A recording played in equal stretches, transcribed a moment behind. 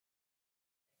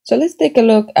So let's take a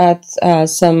look at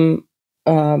some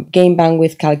gain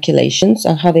bandwidth calculations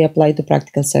and how they apply to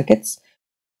practical circuits.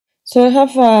 So I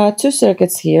have two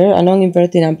circuits here, a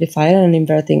non-inverting amplifier and an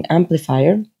inverting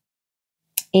amplifier.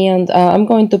 And I'm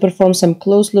going to perform some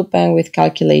closed loop bandwidth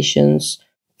calculations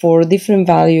for different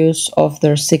values of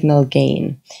their signal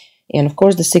gain. And of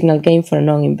course, the signal gain for a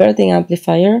non-inverting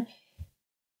amplifier,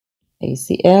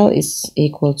 ACL, is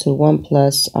equal to 1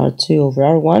 plus R2 over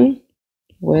R1.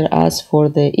 Whereas for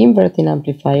the inverting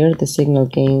amplifier, the signal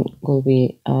gain will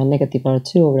be negative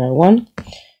R2 over R1.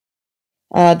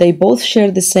 They both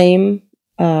share the same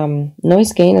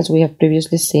noise gain as we have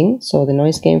previously seen. So the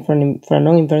noise gain for a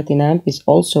non-inverting amp is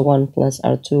also 1 plus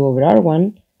R2 over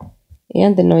R1.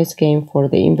 And the noise gain for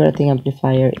the inverting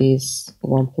amplifier is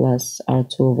 1 plus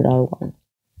R2 over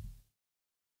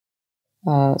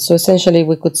R1. So essentially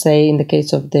we could say in the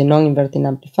case of the non-inverting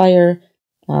amplifier,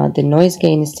 the noise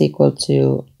gain is equal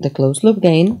to the closed loop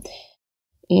gain.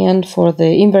 And for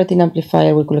the inverting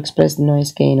amplifier, we could express the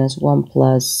noise gain as 1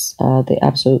 plus the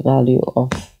absolute value of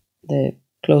the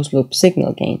closed loop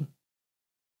signal gain.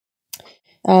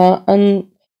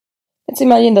 And let's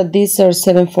imagine that these are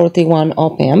 741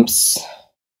 op amps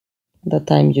that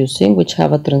I'm using, which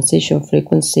have a transition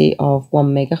frequency of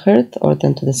 1 megahertz or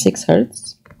 10 to the 6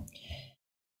 hertz.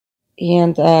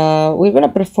 And we're going to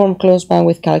perform closed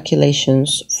bandwidth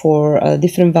calculations for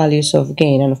different values of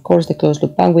gain. And of course, the closed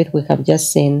loop bandwidth we have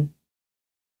just seen,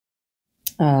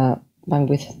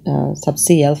 bandwidth sub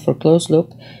CL for closed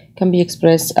loop, can be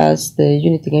expressed as the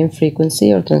unity gain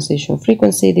frequency or transition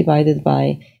frequency divided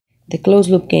by the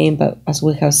closed loop gain. But as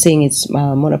we have seen, it's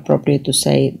more appropriate to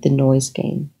say the noise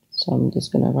gain. So I'm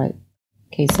just going to write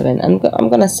K7. I'm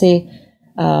going to see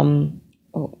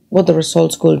what the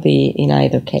results could be in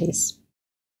either case.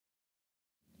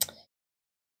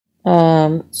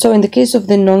 So in the case of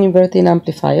the non-inverting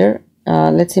amplifier,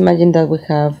 let's imagine that we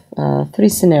have three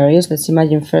scenarios. Let's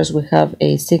imagine first we have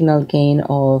a signal gain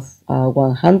of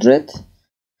 100.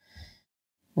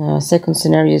 Second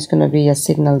scenario is going to be a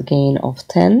signal gain of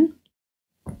 10.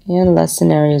 And last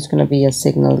scenario is going to be a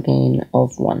signal gain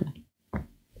of 1.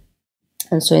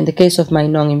 And so in the case of my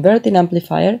non-inverting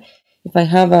amplifier, if I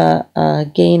have a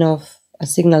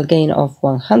signal gain of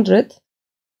 100,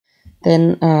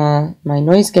 then my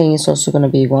noise gain is also going to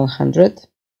be 100,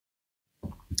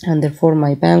 and therefore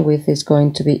my bandwidth is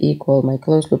going to be equal, my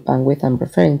closed loop bandwidth I'm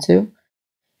referring to,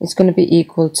 it's going to be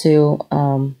equal to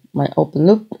my open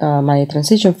loop, my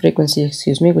transition frequency,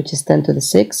 which is 10 to the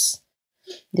 6,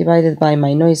 divided by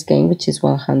my noise gain, which is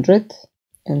 100,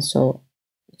 and so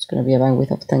it's going to be a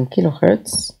bandwidth of 10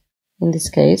 kilohertz in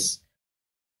this case.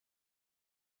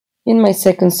 In my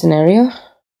second scenario,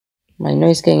 my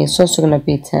noise gain is also going to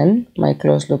be 10. My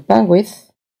closed loop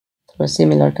bandwidth, through a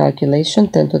similar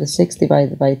calculation, 10 to the 6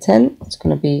 divided by 10, it's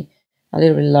going to be a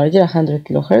little bit larger, 100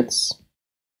 kilohertz,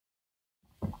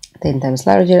 10 times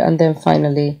larger. And then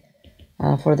finally,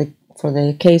 for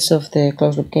the case of the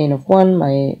closed loop gain of 1,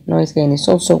 my noise gain is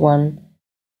also 1,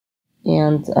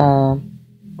 and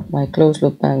my closed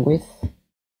loop bandwidth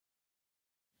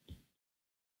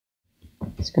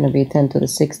is going to be 10 to the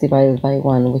 6 divided by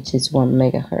 1, which is 1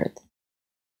 megahertz.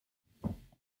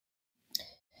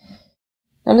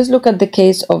 Now let's look at the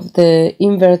case of the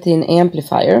inverting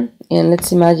amplifier, and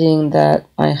let's imagine that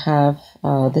I have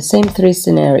the same three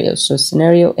scenarios. So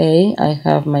scenario A, I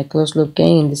have my closed loop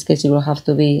gain. In this case, it will have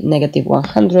to be negative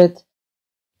 100.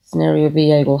 Scenario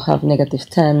B, I will have negative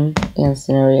 10, and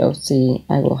scenario C,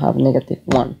 I will have negative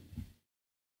 1.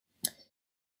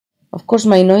 Of course,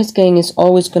 my noise gain is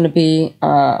always going to be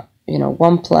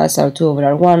 1 plus R2 over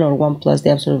R1, or 1 plus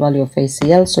the absolute value of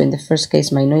ACL. So in the first case,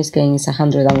 my noise gain is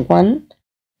 101.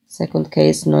 Second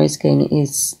case, noise gain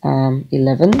is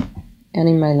 11. And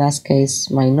in my last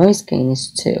case, my noise gain is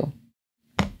 2.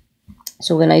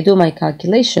 So when I do my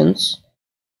calculations,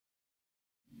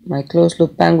 my closed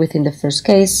loop bandwidth in the first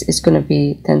case is going to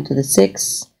be 10 to the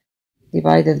 6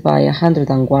 divided by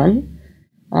 101.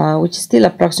 Which is still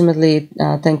approximately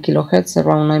 10 kilohertz,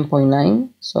 around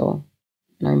 9.9, so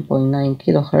 9.9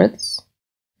 kilohertz.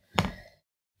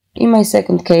 In my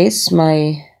second case,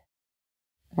 my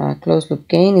closed loop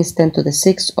gain is 10 to the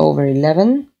 6 over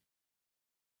 11,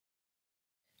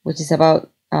 which is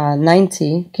about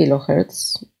 90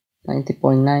 kilohertz,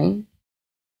 90.9.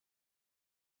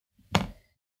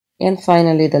 And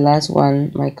finally, the last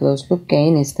one, my closed loop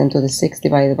gain is 10 to the 6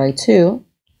 divided by 2,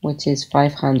 which is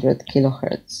 500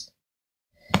 kilohertz.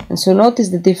 And so notice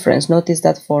the difference. Notice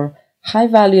that for high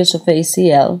values of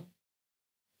ACL,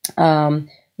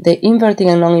 the inverting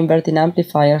and non-inverting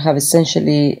amplifier have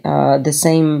essentially the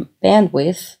same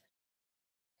bandwidth,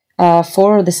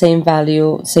 for the same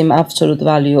value, same absolute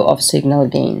value of signal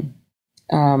gain.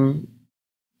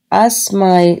 As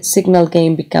my signal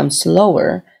gain becomes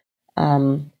lower,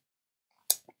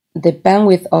 the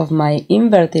bandwidth of my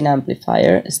inverting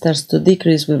amplifier starts to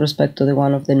decrease with respect to the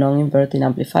one of the non-inverting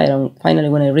amplifier. And finally,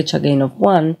 when I reach a gain of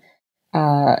 1,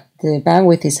 the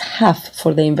bandwidth is half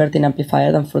for the inverting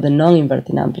amplifier than for the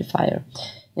non-inverting amplifier.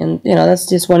 And that's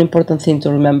just one important thing to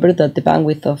remember, that the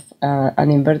bandwidth of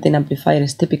an inverting amplifier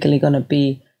is typically going to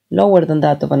be lower than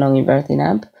that of a non-inverting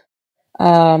amp.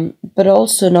 But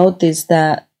also notice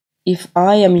that if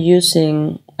I am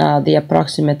using the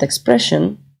approximate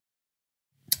expression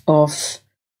of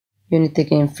unity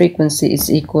gain frequency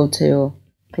is equal to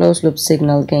closed loop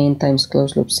signal gain times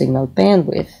closed loop signal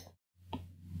bandwidth,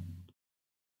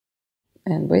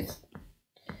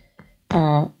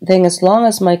 then as long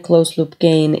as my closed loop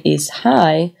gain is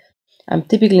high, I'm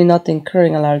typically not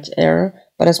incurring a large error,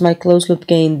 but as my closed loop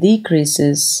gain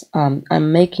decreases,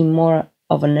 I'm making more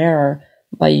of an error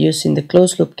by using the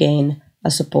closed loop gain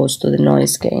as opposed to the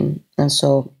noise gain. And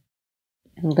so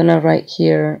I'm gonna write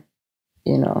here,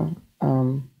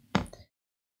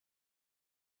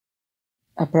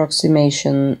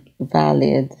 approximation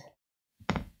valid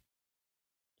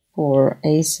for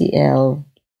ACL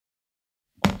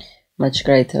much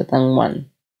greater than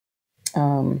 1.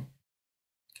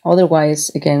 Otherwise,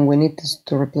 again, we need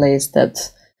to replace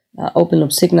that open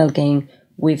loop signal gain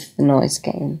with the noise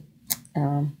gain.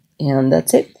 And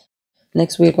that's it.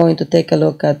 Next, we're going to take a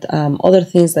look at other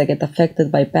things that get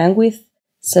affected by bandwidth,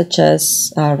 such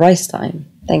as rise time.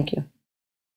 Thank you.